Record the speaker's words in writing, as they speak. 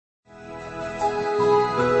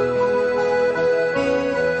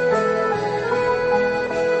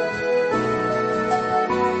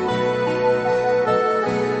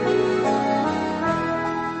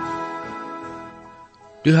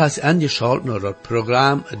Du hast angeschaltet naar het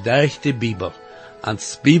programma Durch de Bibel.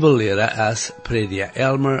 Als Bibellehrer is prediker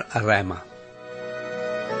Elmer Reimer.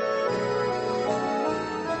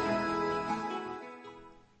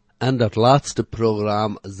 In dat laatste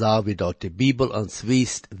programma zagen we dat de Bibel ons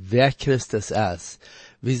wijst wer Christus is.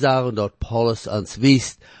 We zagen dat Paulus ons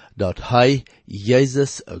wijst dat hij,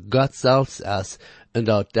 Jezus, God zelfs is en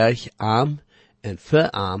dat durch hem en für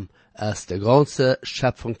hem is de ganze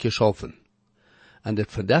Schöpfung geschaffen. En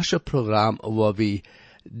dit vandaagse programma waar we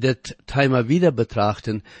dit Thema wieder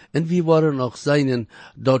betrachten en we worden nog zijn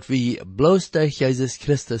dat we bloos durch Jesus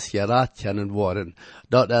Christus gered kunnen worden.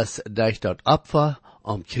 Dat is durch dat Opfer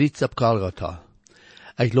am Kreuz op Golgotha.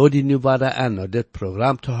 Ik lade je nu weer aan naar dit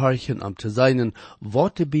programma te horen om te zien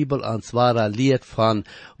wat de Bibel ons ware leert van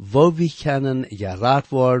wo we kunnen gered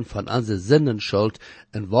worden van onze zinnenschuld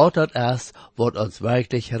en wat dat is wat ons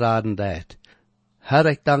werkelijk geraden deed. Herr,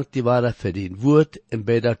 ik dank die ware voor die woord en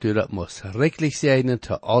bid dat u dat moest rijkelijk zijn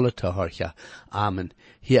te alle te horen. Amen.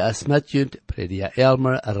 Hier is met u prediker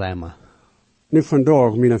Elmer Reimer. Nu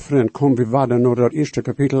vandaag, mijn vriend, komen we verder naar dat eerste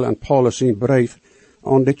kapitel in Paulus' in brief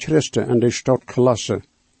aan de christen in de stad Colosse.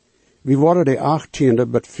 We worden de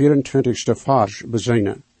 18e tot 24e vers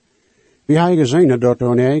bezinnen. We hebben gezien dat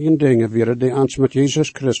hun eigen dingen weer die ons met Jezus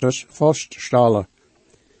Christus vaststellen.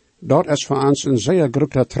 Dat is voor ons een zeer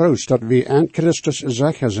grote troost dat we aan Christus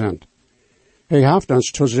zeker zijn. Hij heeft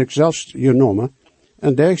ons tot zichzelf genomen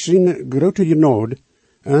en door zijn grote genade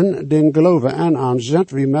en den geloven aan hem zijn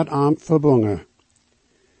we met hem verbonden.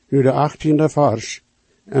 Nu de 18e vers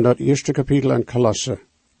en dat eerste kapitel in Colosse.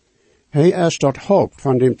 Hij is dat hoofd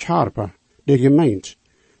van de kerk, de gemeente,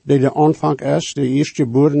 die de aanvang is, de eerste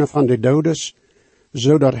geboorte van de dodes,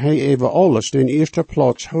 zodat hij even alles den eerste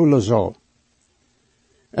plaats houden zal.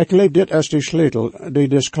 Ik leef dit als de sleutel die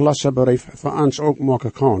dit Colossebrief voor ons ook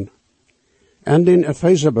maken kan. En in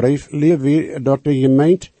Efezebrief leren we dat de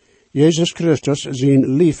gemeente Jezus Christus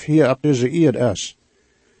zijn lief hier op deze aarde is.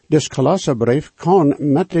 Dit Colossebrief kan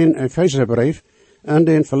met den Efezebrief en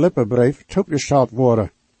den Filippenbrief toegesteld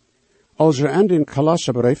worden. Also in den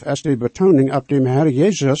Colossebrief is de betoning op de Heer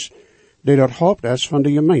Jezus, die dat hoofd is van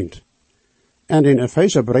de gemeente. En in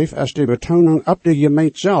Efezebrief is de betoning op de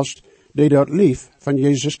gemeente zelfs, die dat lief van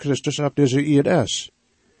Jezus Christus op deze aarde is.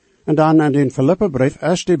 En dan in den Filippenbrief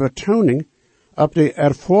is de betoning op de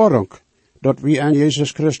ervaring dat we aan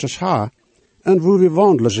Jezus Christus hebben en hoe we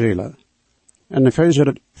wandelen zullen. In Efeze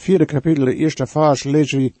het 4e kapitel, de eerste vers,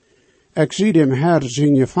 lezen we, ik zie dem Herr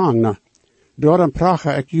zijn gevangene. Daarom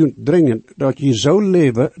vraag ik u dringend dat je zo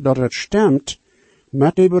leven dat het stemt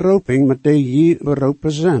met de beroeping met die je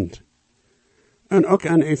beroepen bent. En ook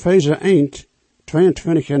in Efeze 1,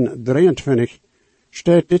 22 en 23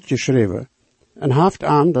 staat dit geschreven. En heeft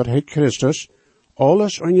aan dat hij Christus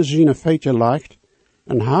alles aan je zijn feitje legt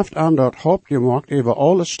en heeft aan dat hoop gemaakt over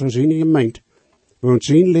alles te zijn gemeend, want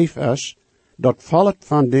zijn lief is, dat valt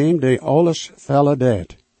van dem die alles vellen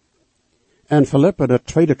deed. En Filippe,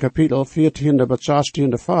 het 2e kapitel, 14e tot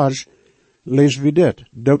 16e vers, lezen we dit.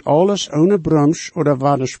 Dat alles ohne brums oder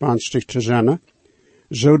wadenspannsticht te zijn,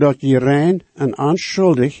 zodat je rein en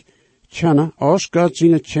onschuldig kennen als God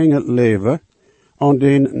zijn kinderen leven, aan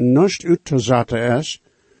den niets uit te zetten is,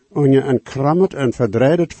 en je een krammend en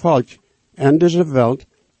verdreidend volk in deze wereld,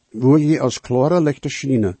 wo je als klare lichten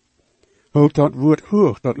schijnen. Houd dat woord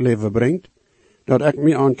hoog dat leven brengt, dat ik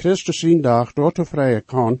me aan Christus zijn dag door te vrijen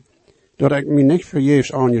kan, dat ik me niet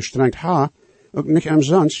vergeefs aangestrengd ha, ook niet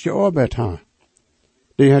umsonst gearbeid ha.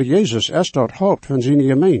 De Heer Jezus is dat hoofd van zijn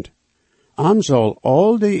gemeente. Hem zal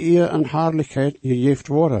al de eer en heerlijkheid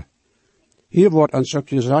gegeven worden. Hier wordt ons ook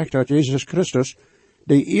gezegd dat Jezus Christus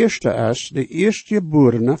de eerste is, de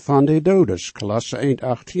eerstgeborene van de dodes, Colosse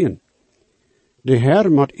 1:18. De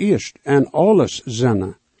Heer moet eerst en alles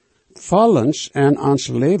zinnen, vallens en ons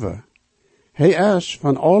leven. Hij is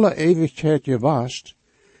van alle eeuwigheid geweest.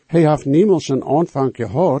 Hij heeft niemals een aanvang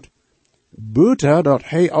gehad, buiten dat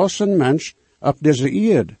hij als een mens op deze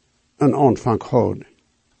aarde een aanvang had.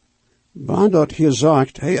 Wanneer dat hier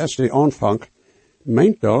zegt, hij is de aanvang,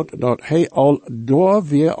 meent dat hij al door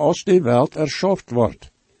weer als de wereld erschaft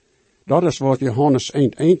wordt. Dat is wat Johannes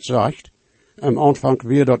 1:1 zegt, am aanvang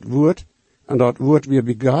weer dat woord, en dat woord weer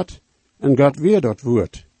begat, en God weer dat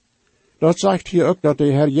woord. Dat zegt hier ook dat de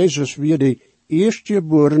Heer Jezus weer de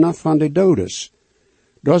eerstgeborene van de dodes.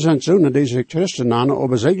 Dat zijn zonen deze christenen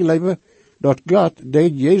op zijn leven, dat God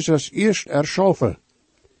deed Jezus eerst erschaffen.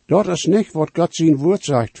 Dat is niet wat God zijn woord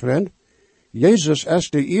zegt, vriend. Jezus is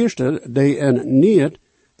de eerste die een niet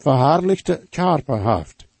verherrlichte körper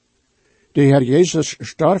heeft. De Heer Jezus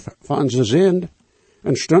starf van zijn zin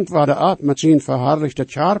en stond weer op met zijn verherrlichte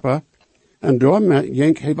körper En daarmee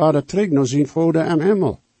ging hij weer terug naar zijn Vader am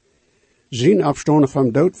hemel. Zijn opstaan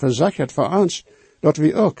van dood verzekert voor ons, dat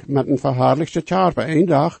we ook met een verhaarlijkste Tjarpe een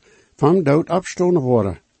dag van dood opstaan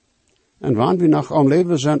worden. En wanneer we nog om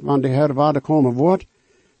leven zijn, wanneer de Heer waarde komen wordt,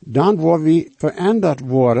 dan worden we veranderd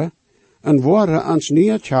worden, en worden ons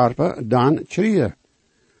nieuwe Tjarpe dan krijgen.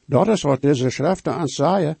 Dat is wat deze schriften ons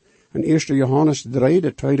zeggen, in 1 Johannes 3,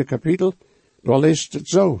 de tweede kapitel, daar leest het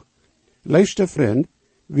zo. Liefste vriend,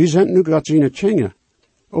 we zijn nu God zijn tjingen,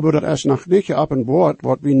 aber dat is nog niet geopenbaard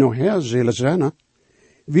wat we nog her zullen zijn.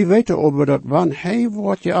 We weten over dat wanneer hij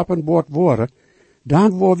wordt geopenbaard worden,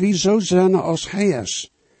 dan worden we zo zijn als hij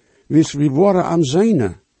is. We worden aan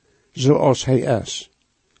zijne, zoals hij is.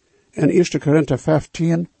 In 1 Korinther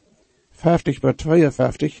 15, 50 bij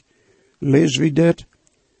 52, lezen we dit.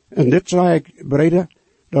 En dit zei ik, breder,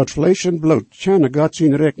 dat vlees en bloed kennen God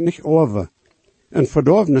zijn recht niet over. En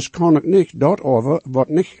verdorvenis kan ik niet dat over wat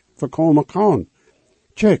niet voorkomen kan.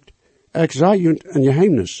 Kijk, ik zei jullie een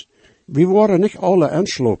geheimnis. We worden niet alle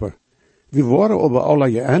inslopen. We worden over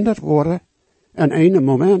alle geënderd worden. En een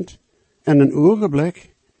moment, en een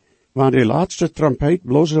ogenblik, waar de laatste trompet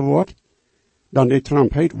blozen wordt, dan de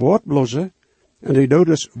trompet wordt blozen, en de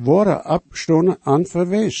dodes worden opstonden en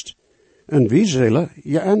verweest. En wie zullen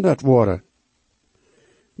geënderd worden?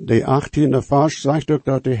 De 18e vers zegt ook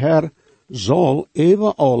dat de Heer zal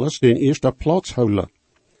even alles den eerste plaats houden.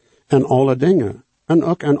 En alle dingen, en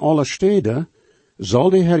ook in alle steden, zal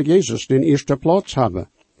de Heer Jezus den eerste plaats hebben.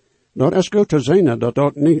 Dat is goed te zijn dat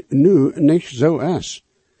dat nu niet zo is.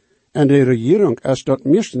 En de regering is dat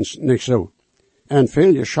meestens niet zo. En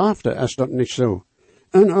veel geschäften is dat niet zo.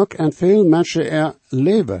 En ook in veel mensen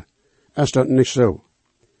leven is dat niet zo.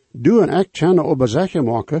 Du en ik kunnen op zeggen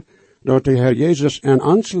maken dat de Heer Jezus in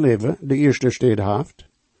ons leven de eerste steed heeft.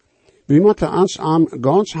 We moeten ons aan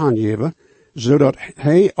gans handgeven, zodat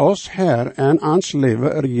hij als Heer in ons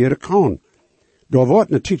leven regeren kan. Er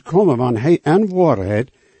wordt een tijd komen wanneer hij in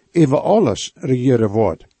waarheid over alles regeren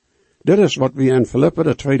wordt. Dit is wat we in Filippen,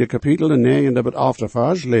 de tweede kapitel, de 9e tot 11e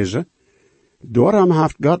vers lezen. Daarom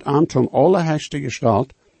heeft God hem zum Allerhöchste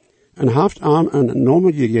gesteld en heeft hem een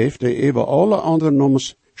naam gegeven die over alle andere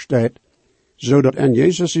nommers staat, zodat in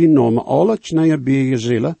Jezus zijn naam alle knieën buigen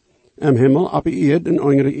zullen, im Himmel, op de eerd en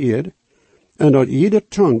onder de eerd, en dat jede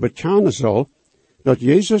tong bekennen zal, dat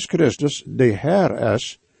Jezus Christus de Heer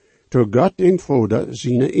is, tot God dem Vader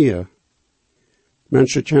zijn eer.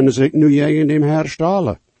 Mensen kunnen zich nu in dem Heer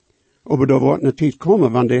stalen, aber er wordt een tijd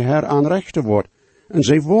komen wanneer de Heer aanrechten wordt, en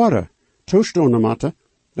zij worden toestaan moeten,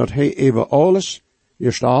 dat hij over alles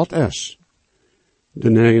gesteld is. De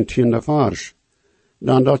 19e vers.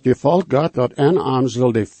 Dan dat je volk God, dat in hem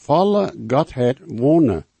zal de volle Godheid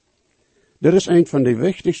wonen. Dit is een van de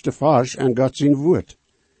wichtigste vers in God zijn woord.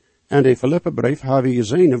 En de Filippenbrief hebben we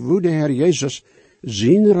gezien hoe de Heer Jezus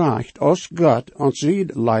zijn recht als God ons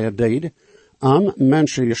zijdeleid deed om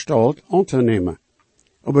mensengestalt aan te nemen.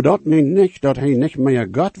 Maar dat meent niet dat hij niet meer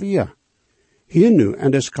God weer. Hier nu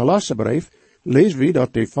in de Kolossenbrief lezen we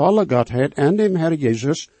dat de volle Godheid in dem Heer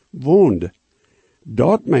Jezus woonde.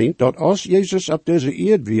 Dat meent dat als Jezus op deze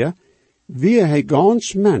eerd weer hij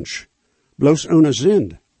gans mens, bloos ohne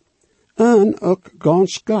zin, en ook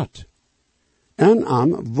gans God. En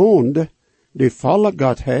hem woonde de volle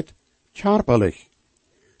Godheid körperlich.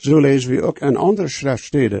 Zo lezen we ook in andere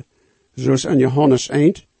schriftsteden, zoals in Johannes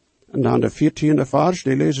 1, en dan de 14e vers,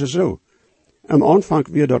 die lezen zo. Am Anfang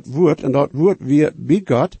weer dat woord, en dat woord weer bij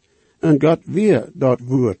God, en God weer dat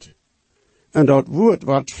woord. En dat woord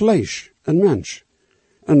wordt vlees, een mens.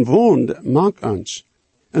 En woont mag ons.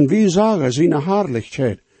 En wie zagen zijn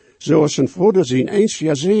herrlichheid, zoals een vader zijn eens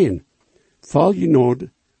gezien. Val je nood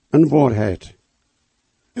en waarheid.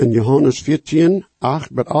 In Johannes 14, 8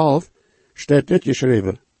 tot 11 staat dit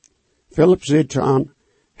geschreven. Philip zei te hem,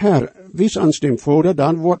 Herr, wies ons dem Vader,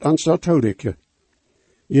 dan wordt ons dat toedeke.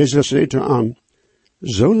 Jezus zei te hem,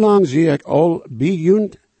 zolang zie ik al bij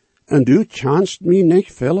jullie, en du kennst mij niet,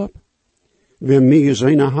 Philip? Wie mij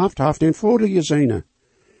gezien heeft den Vader gezien.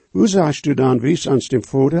 Hoe sagst du dan, wies ons dem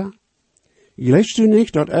Vader? Leest u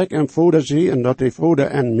niet dat ik een Vader zie en dat de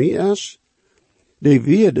Vader in mij is? De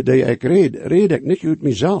woorden die ik red ik niet uit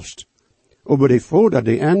mijzelf. Aber de Vader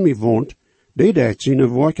die in mij woont, die deed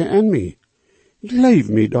zijn werken in mij. Geloof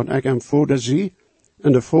mij dat ik een Vader zie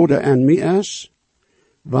en de Vader in mij is?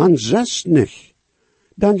 Wanneer zest niet,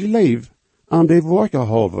 dan geloof aan de werken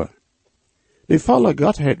halve. De volle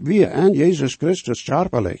Godheid weer in Jezus Christus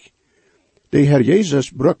körperlich. De Heer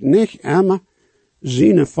Jezus brukt niet immer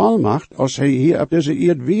zijn volmacht als hij hier op deze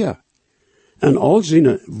eerd weer. En al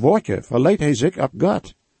zijn werken verleidt hij zich op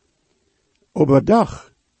God.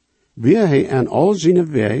 Overdag weer hij in al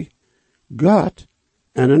zijn wij God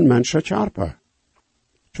en een mens charpa.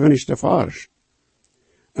 20e vers.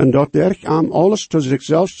 En dat dergam alles tot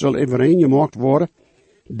zichzelf zal overeengemaakt worden,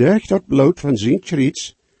 derg dat bloed van zijn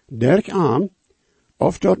kriets, dergam,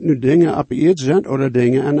 of dat nu dingen op eerd zijn, of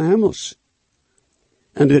dingen aan de hemels.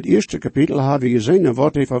 En dit eerste kapitel hadden we gezien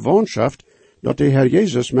wat hij verwantschap dat de Heer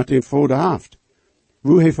Jezus met hem Vader heeft.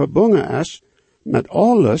 Hoe hij verbonden is met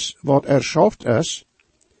alles wat erschaft is,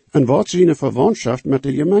 en wat zijn verwantschap met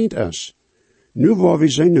de gemeente is. Nu waar we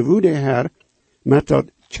zien hoe de Heer met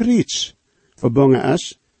dat kriets verbonden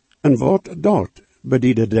is, en wat dat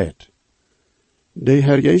bediende deed. De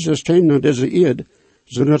Heer Jezus kwam naar deze eerd,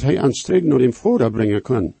 zodat hij een streek naar dem Vader brengen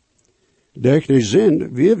kon. Durch de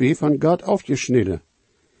zin weer wie van God afgesneden.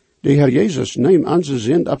 De Heer Jezus neemt onze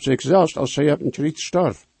zin op zichzelf als hij op een kriets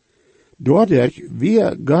stierf. Doordat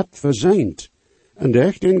wir God verzeind, en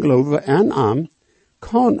durch den Glauben aan hem,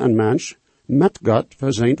 kan een mens met God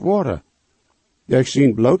verzeind worden. Durch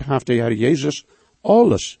zijn bloed heeft de Heer Jezus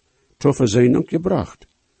alles tot verzeining gebracht.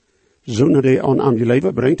 Zonder hij aan hem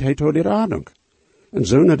leven brengt hij tot de reding. En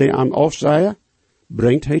zonder hij hem afzeijen,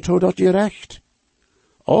 brengt hij tot dat gerecht.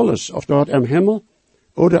 Alles, of dat im Himmel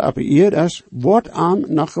oder op eerd is, wordt hem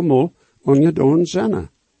nach gemol ongedaan zijn.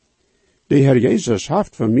 De Heer Jezus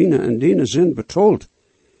heeft voor mij in die zin betoeld,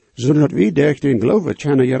 zodat wij durch den Glauben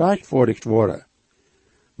kunnen gerechtvaardigd worden.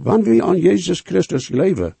 Wanneer we aan Jezus Christus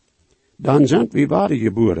leven, dan zijn we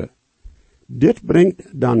wedergeboren. Dit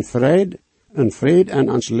brengt dan vrede en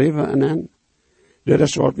ons leven in. Dit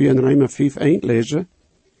is wat we in Römer 5:1 lezen.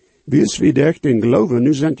 Wils we durch den Glauben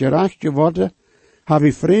nu zijn gerecht geworden, hebben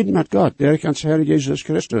we vrede met God, durch ons Heer Jezus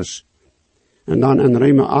Christus. En dan in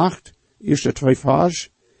Römer 8, eerste 2 vers,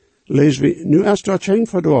 lezen we, nu is dat geen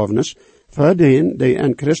verdorvenis voor den die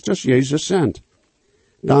in Christus Jezus zijn.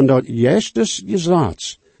 Dan dat Jezus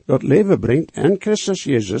gezats, dat leven brengt in Christus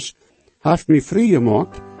Jezus, heeft mij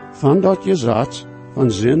vrijgemaakt van dat gezats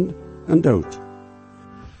van zin en dood.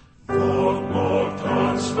 God maakt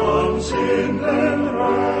ons van zinden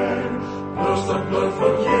rein, bloß das Blut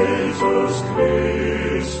von Jesus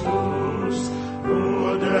Christus,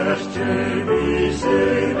 nur durch den wir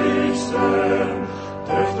selig sind,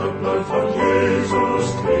 durch das Blut von Jesus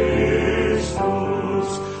Christus,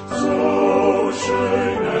 so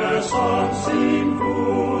schön es uns ihm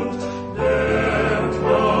gut, denn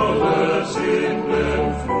alle Sünden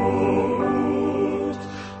Flut,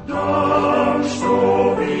 dann so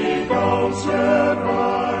wie ganz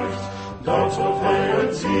erreicht, dat wat hij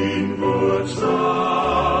het zien wordt zegt.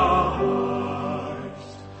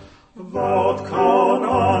 Wat kan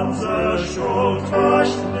onze schuld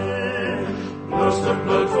wegnemen, bloß het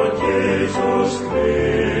bloed van Jezus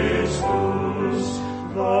Christus.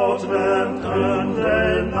 Wat wendt in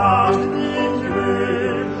de nacht niet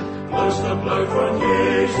weer, bloß het bloed van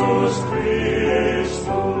Jezus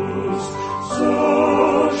Christus. Zo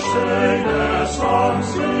schön es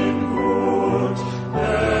ons ihm gut,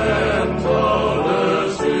 und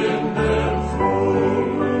alles in den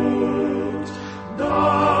Flut.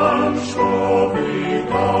 Dann schon wie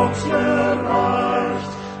ganz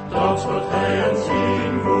gereicht, dat wat hij het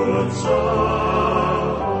zien goed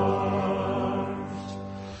zegt.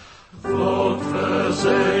 Wat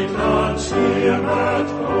verzeiht ons hier met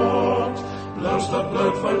God, bloß dat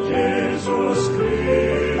bloed van Jezus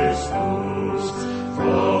Christus.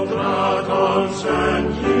 God draagt ons en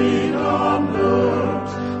jeder Not,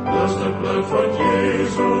 bloß das Blut von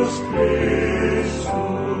Jesus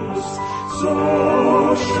Christus. So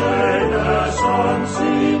schön es uns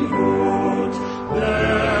ihm gut,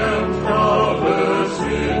 nimmt alles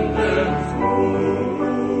in den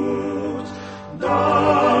Flut.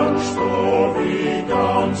 Dann stoh wie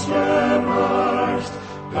ganz gerecht,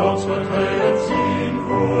 ganz wird er ihn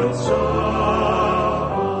gut sagt.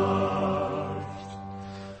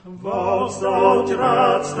 Was dat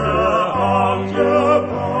grootste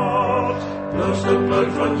aangebod, bloß het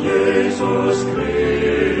bloed van Jezus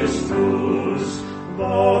Christus.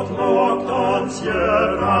 Wat maakt ons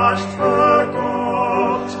gerecht voor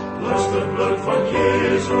God, bloß het bloed van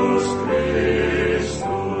Jezus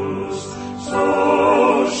Christus. So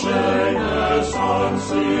schön es uns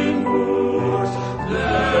ihm gut,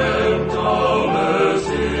 nimmt alles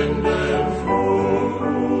in den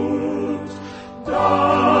Flut.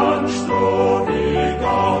 Dann stoh wie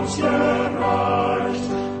ganz gereicht,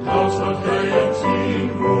 als wat hij het zien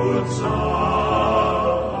goed zegt.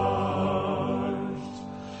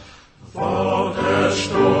 Want es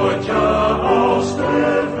stoot ja aus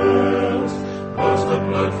der Welt, als das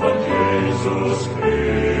Blut von Jesus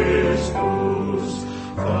Christus.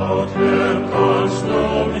 Want nimmt uns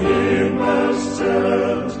nun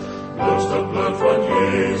Himmelszelt, als das Blut von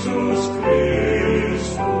Jesus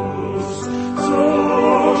Christus, so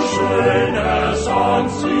schön es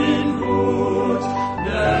ansehen gut,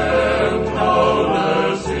 nimmt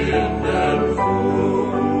alles in den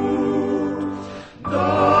Flut.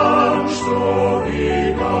 Dann so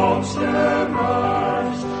wie ganz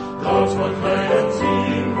gerecht, das Vergehen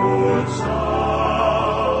sie gut sagt.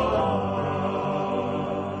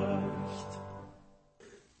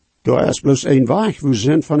 Daar is bloos een weg, wo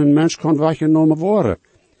zin van een mens kan weggenomen worden.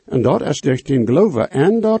 En dat is durch den geloven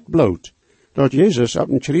en dat bloed, dat Jezus op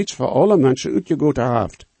een kruis voor alle mensen uitgegoten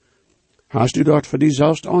heeft. Hast u dat voor die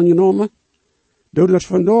zelfs aangenomen? Doe dat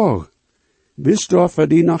vandaag. Bis dat voor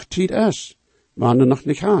die nog tijd is, wanneer nog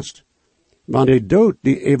niet hast. Wanneer de dood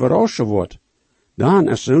die overraschen wordt, dan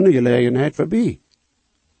is zo'n gelegenheid voorbij.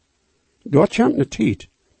 Dat komt een tijd,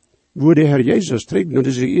 wo de Heer Jezus terug naar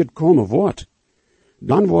deze eerd komen wordt.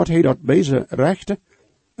 Dan wordt hij dat deze rechten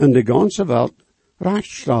in de ganze wereld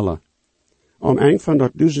rechtstellen. Om een van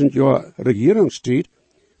dat 1000 jaar regeringstijd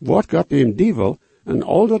wordt God dem duivel en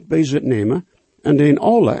al dat bezit nemen en den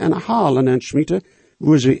alle en halen en schmieten,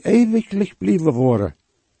 wo ze eeuwiglich blijven worden.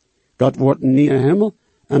 God wordt een nieuwe hemel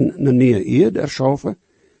en een nieuwe eerd erschaffen,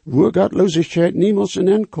 wo godloosheid niemals in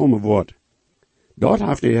inkomen wordt. Dat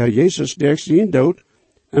heeft de Heer Jezus durch zijn dood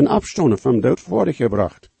en opstonden van dood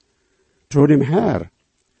voorgebracht. Tot dem Herr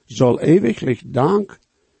zal eeuwiglich dank,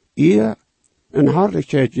 eer en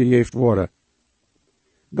herrlichheid gegeven worden.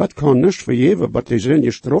 God kan niet vergeven wat de zin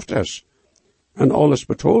gestraft is en alles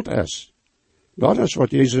betaald is. Dat is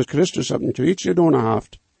wat Jezus Christus op een kruis gedaan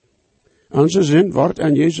heeft. Onze zin wordt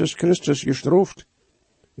aan Jezus Christus gestraft.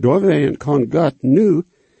 Doorwegen kan God nu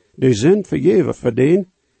de zin vergeven voor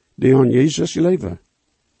den die aan Jezus leven.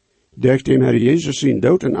 Durch dem Herr Jezus zijn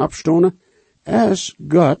dood en opstonden is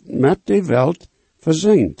God met de wereld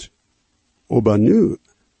verzengd. Aber nu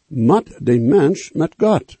moet de mens met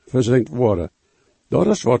God verzengd worden. Dat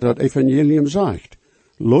is wat het evangelium zegt.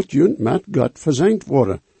 Laat je met God verzengd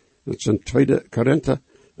worden. Dat is in 2 Korinther,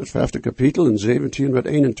 het 5e kapitel, in 17 vers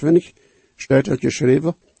 21, staat het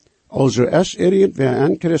geschreven, also is iemand weer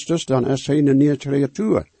aan Christus, dan is hij een nieuwe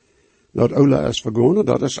creatuur. Dat oude is vergonnen,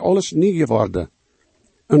 dat is alles nieuw geworden.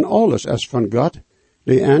 En alles is van God,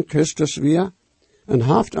 die aan Christus weer,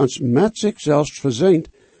 en heeft ons met zichzelf verzengd,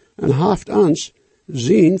 en heeft ons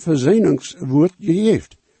zijn verzoeningswoord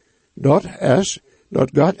gegeven. Dat is, dat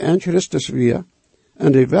God aan Christus weer,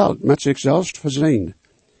 en de wereld met zichzelf verzengd,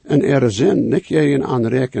 en zin niet tegen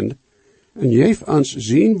aanrekend, en geeft ons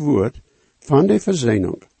zijn woord van de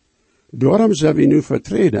verzoening. Daarom zijn we nu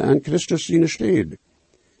vertreden aan Christus zijn stede,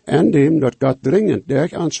 en dem dat God dringend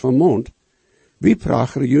durch ons vermoont, wie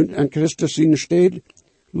prager junt aan Christus zijn stede,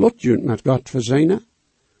 lot junt met God verzoenen.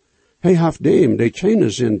 Hij heeft dem, die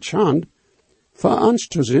tjenen zijn chand, voor ons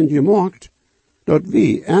te zijn gemaakt, dat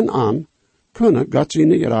wie en am kunnen God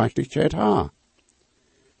zijn gerechtigheid ha.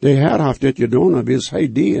 De Heer heeft dit gedaan, wils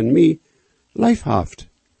hij die en mij lief heeft.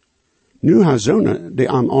 Nu heeft zonen die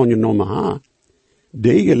am aangenomen ha,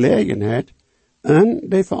 de gelegenheid en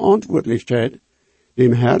de verantwoordelijkheid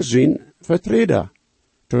dem Heer zijn vertreden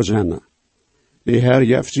te zijn. De Heer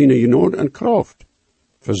geeft zijn genade en kracht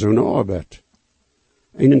voor zo'n arbeid.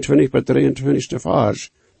 21 bij 23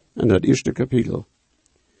 vers in dat eerste kapitel.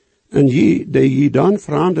 En die dan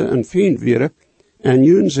vreemde en vriend werden, en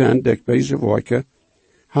jun zijn dat deze werken,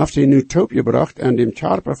 heeft hij nu toegebracht aan dem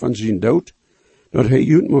Charper van zijn dood, dat hij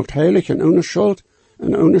jun mocht heilig en ohne schuld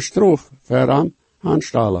en ohne straf voor hem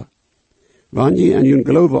aanstellen. Wanneer je en jun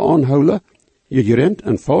geloven aanhouden, je gerend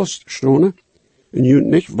en vaststonden, en jun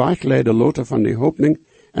niet wegleiden laten van de hoopning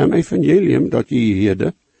en evangelium dat je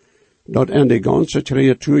hierde, dat aan de ganze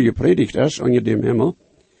creatuur gepredigt is aan je dem Himmel,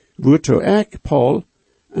 wordt zo ik, Paul,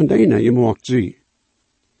 en deine gemaakt zie.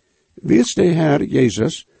 Wils de Heer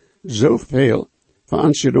Jezus zoveel voor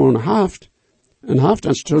ons gedaan heeft, en heeft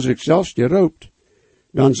ons tot zichzelf geroopt,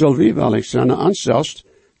 dan zal wie wel ik zijn ons zelfs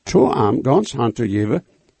toe hem gans hand te geven,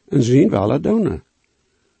 en zien wel doen.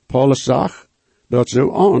 Paulus zag dat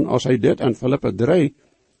zo aan, als hij dit in Filippa 3,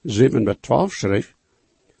 7-12 schreef,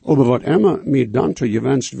 over wat immer mij dan te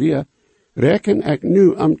gewenst weer, reken ik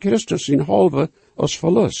nu am Christus zijn halve als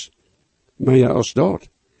verlust. Meer als dat.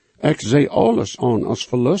 Ik zie alles aan als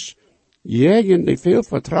verlust, jegen de veel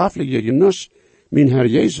vertreffelijke genus, mijn Heer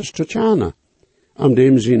Jezus te tjenen, am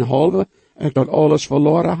dem zijn halve ik dat alles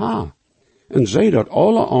verloren ha, en zie dat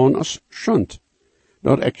alle aan als schund,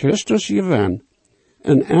 dat ik Christus gewen,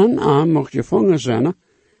 en aan mocht gevangen zijn,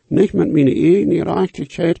 niet met mijn eigen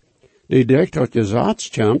rechtigheid, die durch dat gezaad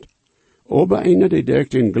komt, aber eine, die durch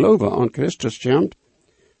den Glauben an Christus kommt,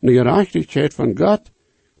 eine Gerechtigkeit von Gott,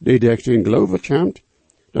 die durch den Glauben kommt,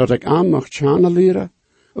 dat ik aan mag kennen leren,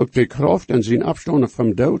 ook de kracht en zijn afstonden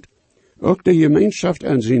van dood, ook de gemeenschap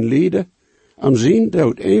en zijn leden, om zijn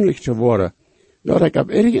dood ähnlich te worden, dat ik op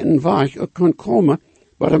irgendein weg ook kan komen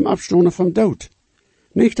bij hem afstonden van dood.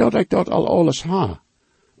 Niet dat ik dat al alles ha,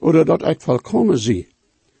 oder dat ik volkomen zie,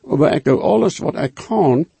 maar ik doe alles wat ik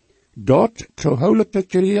kan, dat te houden te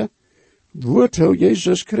krijgen, waartoe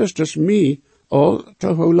Jezus Christus mij al te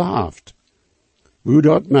houden heeft. Hoe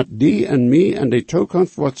dat met die en mij en de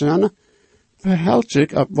toekomst wordt zijn, verhelt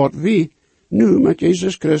zich op wat wij nu met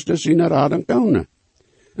Jezus Christus in de rading doen,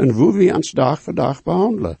 en hoe we ons dag voor dag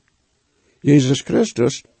behandelen. Jezus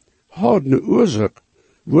Christus had een oorzaak,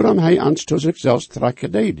 waarom hij ons tot zichzelf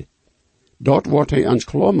trekken deed. Dat wordt hij ons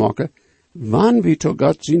klaarmaken, wanneer we tot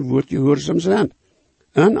God zijn woord gehoorzaam zijn,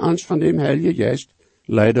 en ons van dem Heilige Geest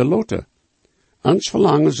leiden laten. Ons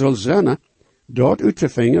verlangen zal zijn, dat uit te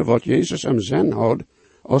vinden wat Jezus hem zijn had,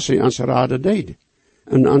 als hij ons raden deed,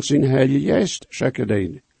 en ons zijn Heilige Geest schikken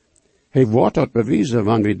deed. Hij wordt dat bewezen,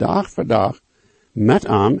 wanneer we dag voor dag met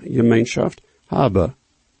hem gemeenschap hebben.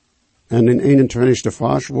 En in 21e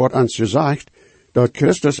vers wordt ons gezegd, dat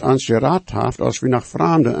Christus ons geraad heeft, als we nach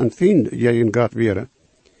vreemden en vriend tegen God wären.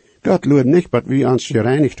 God luid niet dat we ons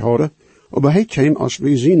gereinigd hadden, maar hij kwam als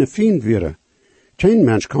we zijn vriend wären. Geen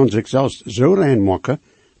mens kan zich zelfs zo rein maken,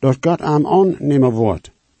 dat God hem aannemen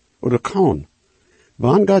wordt, oder kan.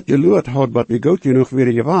 Wanneer God geluid had, dat we goed genoeg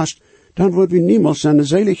wären geweest, dan wordt we niemals zijn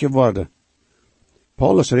zelig geworden.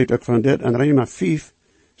 Paulus redt ook van dit in Römer 5,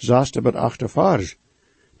 6-8 vers.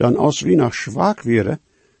 Dan als we nog zwak wären,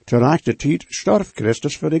 ter rechte tijd starf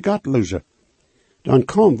Christus voor de Gottlosen. Dan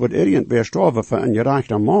komt wordt irgendwer sterven voor een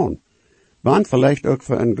gerechte man. Want vielleicht ook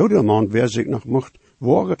voor een goede man, wer zich nog mocht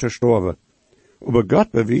wagen te sterven. Aber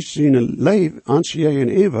God bewijst zijn leven ons in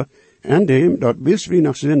eeuwen, en dem, dat bis we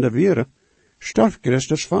nog zinde wären, starf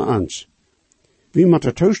Christus voor ons. We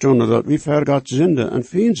moeten toestaan dat we voor God zinde en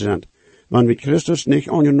vriend zijn, wanneer we Christus niet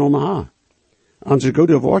aangenomen hebben. Onze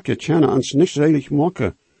goede werken kunnen ons niet zelig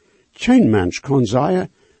maken. Geen mens kan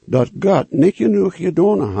zeggen dat God niet genoeg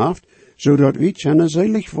gedaan heeft, zodat we kunnen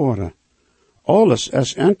zelig worden. Alles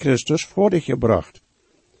is in Christus voortgebracht.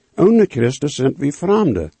 Ohne Christus zijn we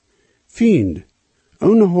vreemden, vriend,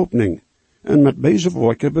 ohne hoopning en met deze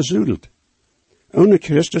werken bezoedeld. Ohne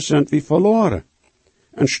Christus zijn we verloren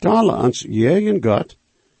en stalen ons tegen God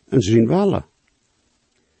en zijn wille.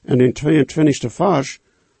 En in 22e vers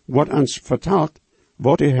wordt ons verteld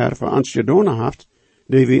wat de Heer voor ons gedaan heeft,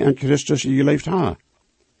 die we in Christus geleefd hebben.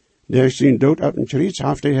 Door zijn dood op een kruis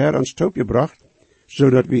heeft de Heer ons toegebracht,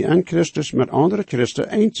 zodat we in Christus met andere christen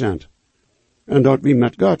eens zijn, en dat we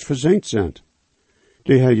met God verzend zijn.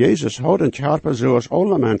 De Heer Jezus had een kerper zoals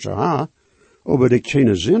alle mensen hebben, maar die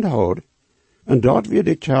geen zin had, en dat we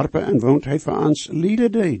de kerper en woont hij voor ons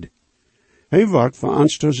lieden deed. Hij wordt voor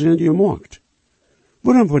ons te zin gemaakt.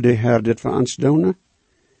 Waarom wil de Heer dit voor ons doen?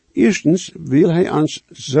 Eerstens wil hij ons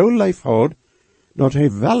zo lief houden, dat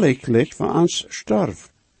hij wellichtelijk voor ons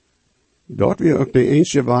sterft. Dat we ook de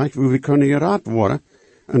enige weg waar we kunnen geraad worden,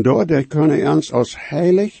 en daardoor kunnen ons als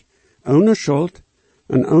heilig, ohne schuld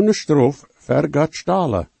en ohne straf voor God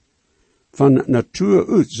stellen. Van natuur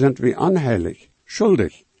uit zijn we onheilig,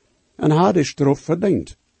 schuldig, en hebben de straf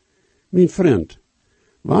verdiend. Mijn vriend,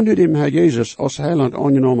 wanneer du dem Herr Jezus als heiland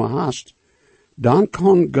aangenomen hast, dan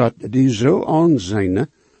kan God die zo aanzien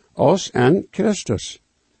als in Christus.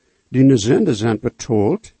 Die Sünden zijn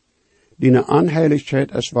betoeld, die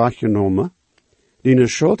onheiligheid is weggenomen, die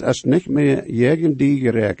schuld is niet meer gegen die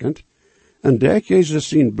gerekend, en door Jezus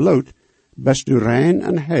zijn bloed bist du rein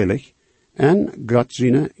en heilig, en God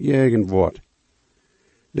zijn gegenwoord.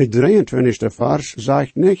 De 23e vers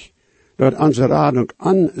zegt niet, dat onze radung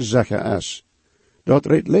aanzeggen is. Dat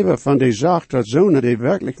redt liever van de zaak dat zonen die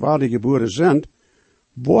werkelijk waardig geboren zijn,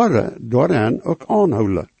 worden door hen ook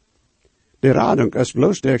aanhouden. De radung is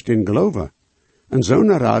bloos durch den geloven. En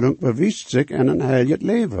zo'n radung bewijst zich in een heilig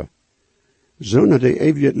leven. Zonen die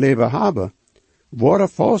eeuwig leven hebben, worden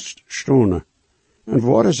vaststonden, en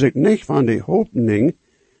worden zich niet van de hoopning,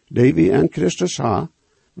 die we in Christus hebben,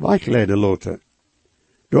 wegleiden laten.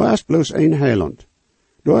 Daar is bloos één heiland.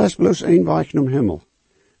 Daar is bloos één weg naar hemel.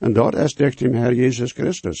 En dat is durch den Herr Jezus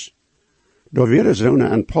Christus. Daar werden zonen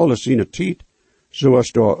en Paulus in de tijd,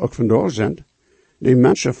 zoals daar ook vandaag zijn, die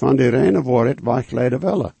mensen van de reine waarheid wegleiden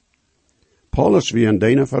willen. Paulus wie een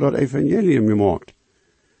denen voor dat evangelium gemaakt.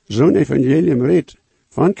 Zo'n evangelium redt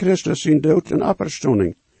van Christus zijn dood en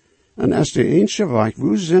opstanding. En is de enige weg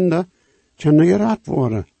hoe zinden kunnen geraad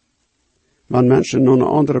worden. Wanneer mensen nog een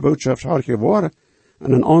andere boodschap hadden geworden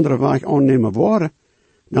en een andere weg aannemen worden,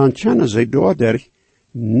 dan kunnen ze doordat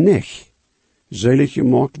niet zelig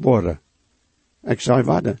gemaakt worden. Ik zei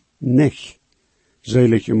wat, nicht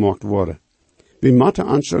selig gemacht worden. We moeten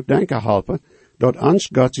ons ook denken helpen, dat ons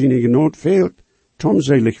God zijn genood veelt, tom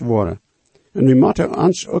selig worden. En we moeten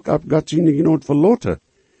ons ook op God zijn genood verloten,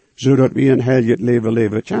 zodat we een heilig leven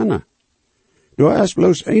leven kunnen. Er is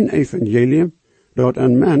bloos één evangelium, dat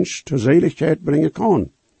een mens tot zeligheid brengen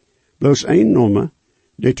kan. Bloos één nummer,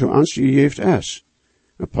 die to ons gegeven is.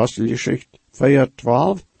 Apostelgeschichte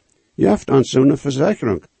 4:12 geeft ons zo'n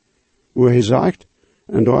verzekering, wo hij zegt,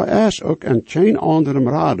 en daar is ook een geen andere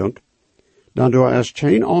radung, dan daar is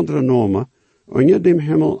geen andere nummer, onder dem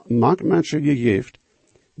Himmel mag mensen gegeven,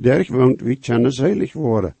 der woont wie kunnen selig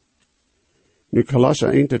worden. Nu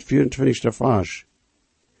Kolosser 1:24 vers.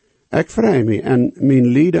 Ik vrij me en mijn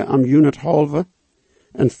lieden am unit halve,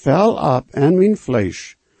 en fel op en mijn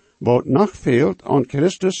vlees, wat nog veelt aan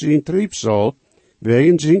Christus zijn triebsal,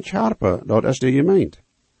 wegen zijn Körper, dat is de gemeente.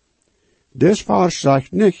 Des vers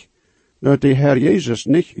zegt niet, dat de Herr Jezus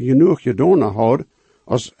niet genoeg gedaan had,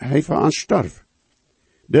 als hij voor ons stierf.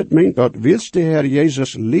 Dit meent dat wils de Herr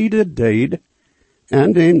Jezus lieden deed,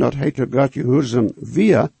 en dem dat hij tot God gehoorzaam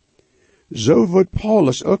weer, zo wordt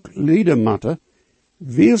Paulus ook lieden moeten,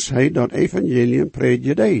 wils hij dat evangelium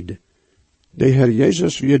predje deed. De Herr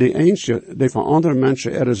Jezus weer de enige, die van andere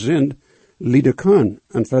mensen er zijn, lieden kan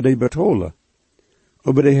en voor die betolen.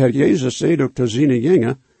 Aber de Herr Jezus zei ook te zijn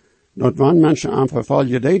jongen, dat wanneer mensen aan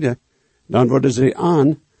vervallen deden, dan worden ze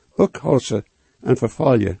aan ook houden en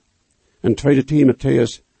vervallen. In 2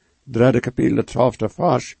 Timotheus 3 kapitel 12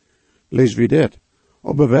 vers, lezen we dit.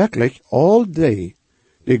 Aber werkelijk, al die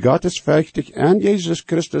gottesvechtig en Jezus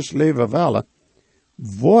Christus leven willen,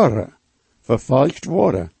 worden vervolgd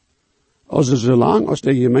worden. Also zolang als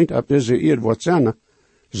de gemeente op deze eerd wordt zijn,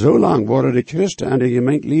 zolang worden de christen en de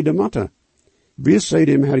gemeente lieden moeten. Wil zij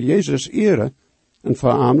dem Herr Jezus eren en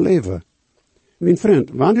voor hem leven. Mijn vriend,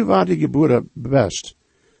 wanneer u waar de geboren best,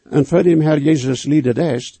 en voor dem Herr Jezus lieden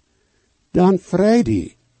ist, dan vrij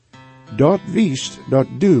die. Dat wiest dat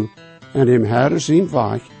du en dem Herr zijn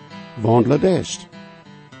weg wandelen ist.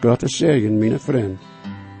 Gottes Segen, mijn vriend.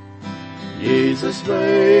 Jesus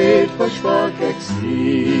weet, versprach ik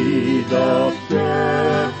zie, dat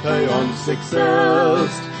geeft hij ons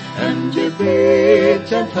zichzelf, en gebed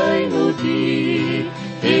kent hij nu die,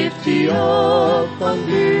 heeft hij op van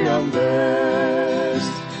wie am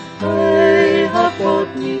best. Hij hat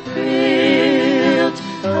God niet geheeld,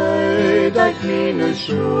 hij dekt meine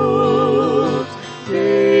schuld.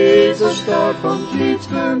 Jezus starb vom Kreuz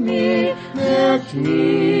für mich, merkt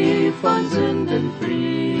mich von Sünden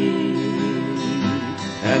frei.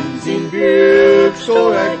 En zijn buik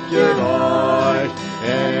zo echt gereicht,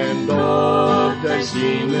 en dort der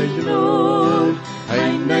seine Grund,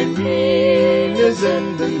 hij neemt meine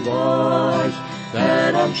Sünden weg,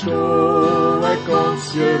 der am Stuhl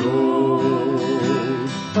ons geruht.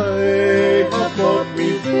 Hij hat Gott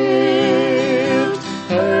mich geheelt,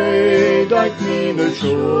 hij dekt meine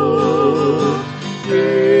Schuld.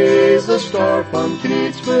 Jesus starb am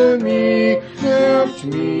Kreuz für mich, merkt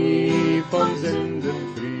mich von Sünden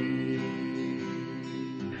frei.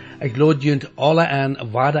 Ik lade jullie alle aan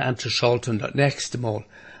waarde aan te schalten dat nächste Mal.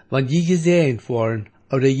 Wenn je gesehen worden,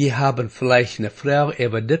 oder je haben vielleicht eine Frage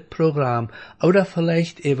über dit Programm, oder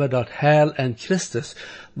vielleicht über das Heil in Christus,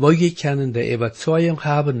 wo je können die Überzeugung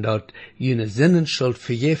haben, dass jene Sinnenschuld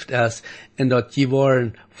vergift ist, und dass je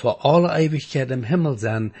wollen für alle Ewigkeit im Himmel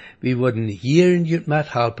sein, wir würden hier in jut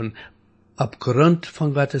mithelfen, aufgrund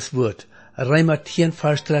von Gottes Wort. Römer 10,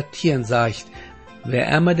 Vers 13 sagt, wer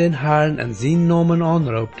immer den Herrn in seinen Namen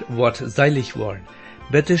anruft, wird selig worden.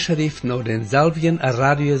 Bitte schrift noch den selben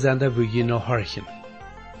Radiosender, wo je noch horchen.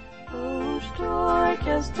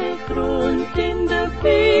 Ist die Grund in der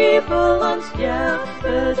Bibel uns gibt,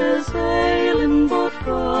 für das Heilen, was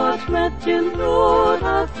Gott mit dem Blut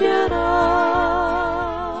hat getan.